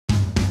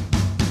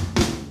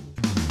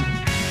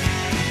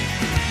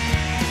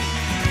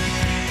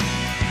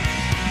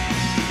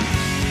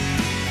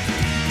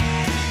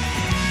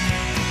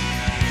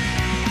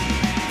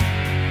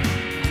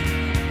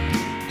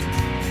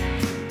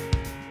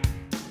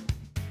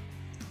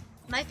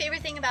My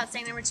favorite thing about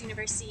St. Edward's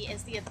University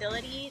is the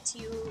ability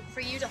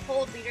for you to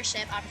hold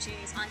leadership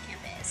opportunities on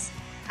campus.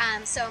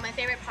 So my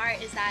favorite part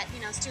is that,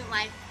 student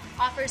life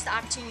offers the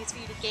opportunities for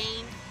you to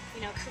gain,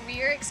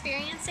 career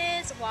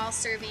experiences while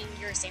serving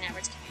your St.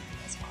 Edward's community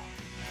as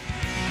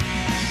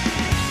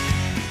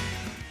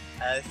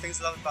well.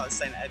 Things I love about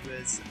St.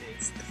 Edward's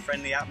is the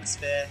friendly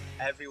atmosphere.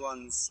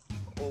 Everyone's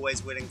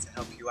always willing to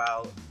help you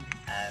out,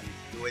 and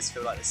you always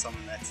feel like there's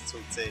someone there to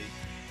talk to,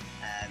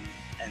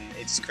 and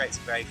it just creates a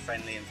very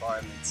friendly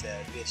environment to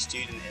be a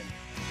student in.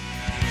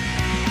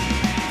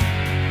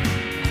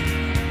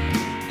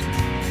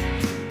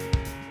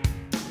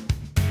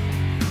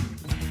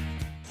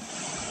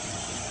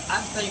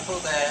 I'm thankful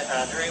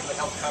that they're able to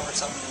help cover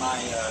some of my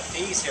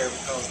fees here,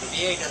 because the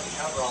VA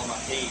doesn't cover all my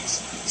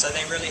fees. So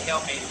they really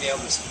help me to be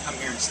able to come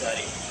here and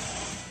study.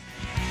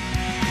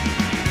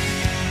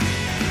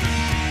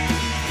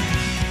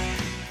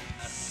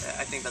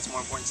 I think that's more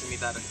important to me,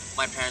 that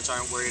my parents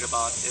aren't worried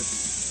about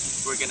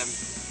if we're going to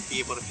be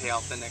able to pay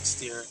off the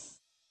next year.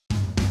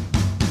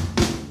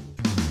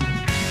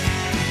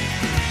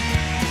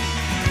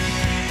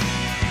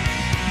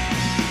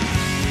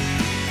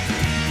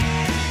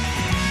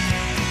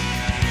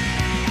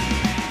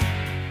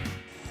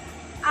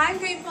 I'm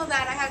grateful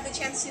that I have the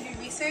chance to do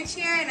research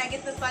here and I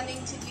get the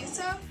funding to do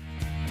so. I'm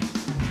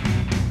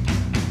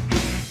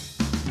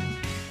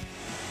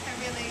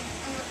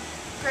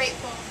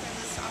grateful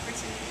for this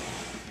opportunity.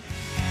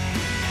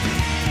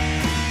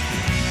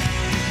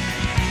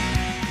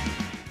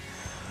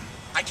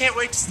 I can't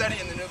wait to study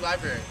in the new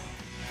library.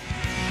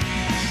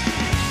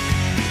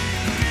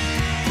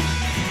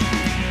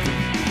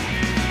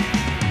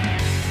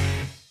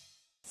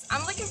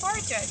 I'm looking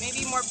forward to it.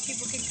 Maybe more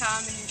people can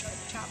come and enjoy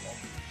the chapel.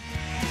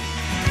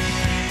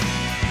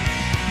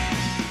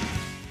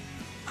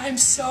 I'm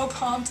so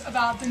pumped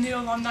about the new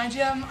alumni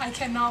gym. I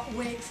cannot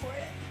wait for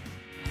it.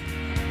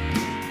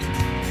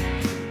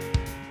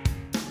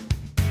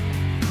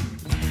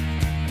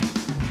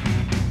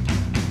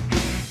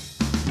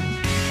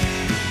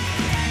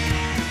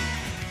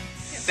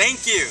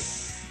 Thank you!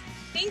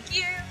 Thank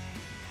you!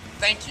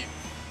 Thank you.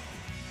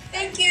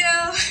 Thank you!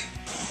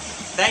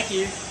 Thank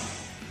you.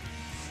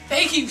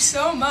 Thank you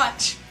so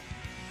much.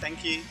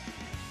 Thank you.